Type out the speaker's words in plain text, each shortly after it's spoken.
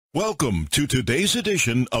Welcome to today's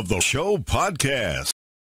edition of the show podcast.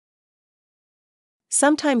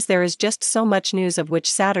 Sometimes there is just so much news of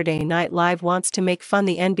which Saturday Night Live wants to make fun.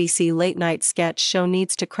 The NBC late-night sketch show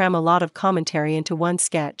needs to cram a lot of commentary into one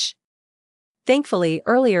sketch. Thankfully,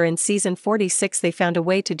 earlier in season 46 they found a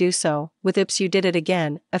way to do so, with Oops You Did It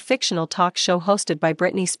Again, a fictional talk show hosted by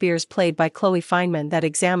Britney Spears played by Chloe Fineman that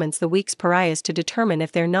examines the week's pariahs to determine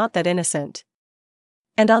if they're not that innocent.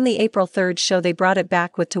 And on the April 3rd show they brought it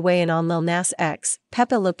back with to weigh in on Lil Nas X,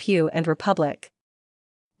 Pepé Le Pew and Republic.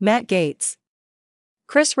 Matt Gaetz.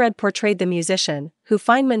 Chris Redd portrayed the musician, who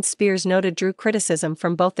Fineman Spears noted drew criticism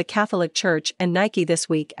from both the Catholic Church and Nike this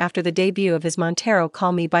week after the debut of his Montero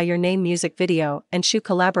Call Me By Your Name music video and shoe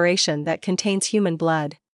collaboration that contains human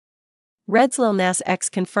blood. Redd's Lil Nas X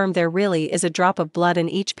confirmed there really is a drop of blood in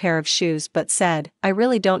each pair of shoes but said, "I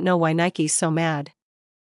really don't know why Nike's so mad.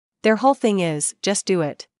 Their whole thing is, just do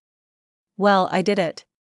it." Well, I did it.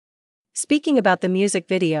 Speaking about the music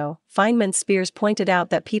video, Fineman Spears pointed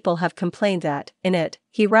out that people have complained that, in it,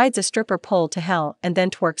 he rides a stripper pole to hell and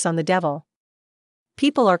then twerks on the devil.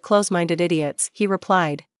 "People are close-minded idiots," he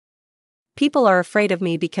replied. "People are afraid of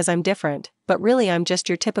me because I'm different, but really I'm just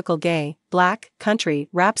your typical gay, black, country,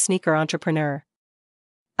 rap sneaker entrepreneur.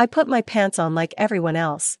 I put my pants on like everyone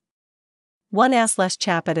else. One assless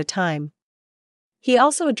chap at a time." He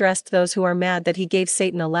also addressed those who are mad that he gave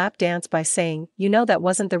Satan a lap dance by saying, "You know that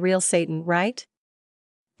wasn't the real Satan, right?"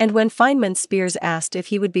 And when Fineman Spears asked if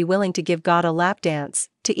he would be willing to give God a lap dance,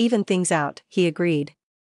 to even things out, he agreed.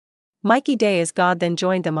 Mikey Day as God then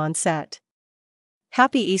joined them on set.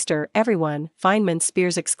 "Happy Easter, everyone," Fineman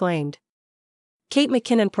Spears exclaimed. Kate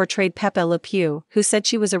McKinnon portrayed Pepé Le Pew, who said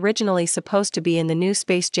she was originally supposed to be in the new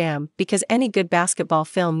Space Jam because any good basketball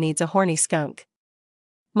film needs a horny skunk.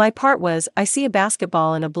 "My part was, I see a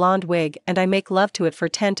basketball in a blonde wig and I make love to it for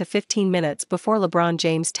 10 to 15 minutes before LeBron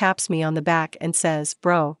James taps me on the back and says,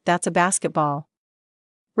 'Bro, that's a basketball.'"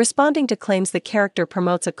 Responding to claims the character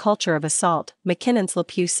promotes a culture of assault, McKinnon's Le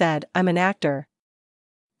Pew said, "I'm an actor.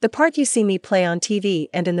 The part you see me play on TV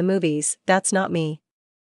and in the movies, that's not me.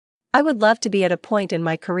 I would love to be at a point in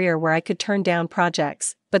my career where I could turn down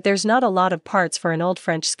projects, but there's not a lot of parts for an old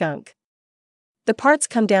French skunk. The parts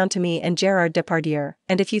come down to me and Gerard Depardieu,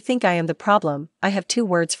 and if you think I am the problem, I have two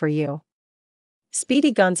words for you.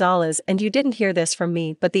 Speedy Gonzalez." And you didn't hear this from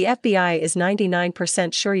me, but the FBI is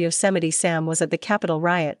 99% sure Yosemite Sam was at the Capitol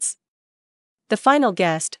riots. The final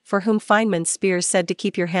guest, for whom Fineman Spears said to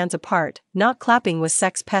keep your hands apart, not clapping, was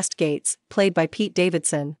sex pest Gaetz, played by Pete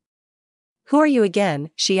Davidson. "Who are you again?"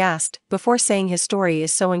 she asked, before saying his story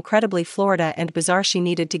is so incredibly Florida and bizarre she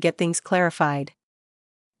needed to get things clarified.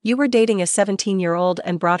 "You were dating a 17-year-old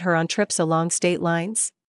and brought her on trips along state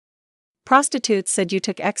lines? Prostitutes said you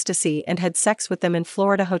took ecstasy and had sex with them in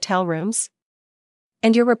Florida hotel rooms?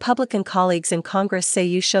 And your Republican colleagues in Congress say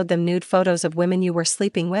you showed them nude photos of women you were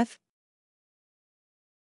sleeping with?"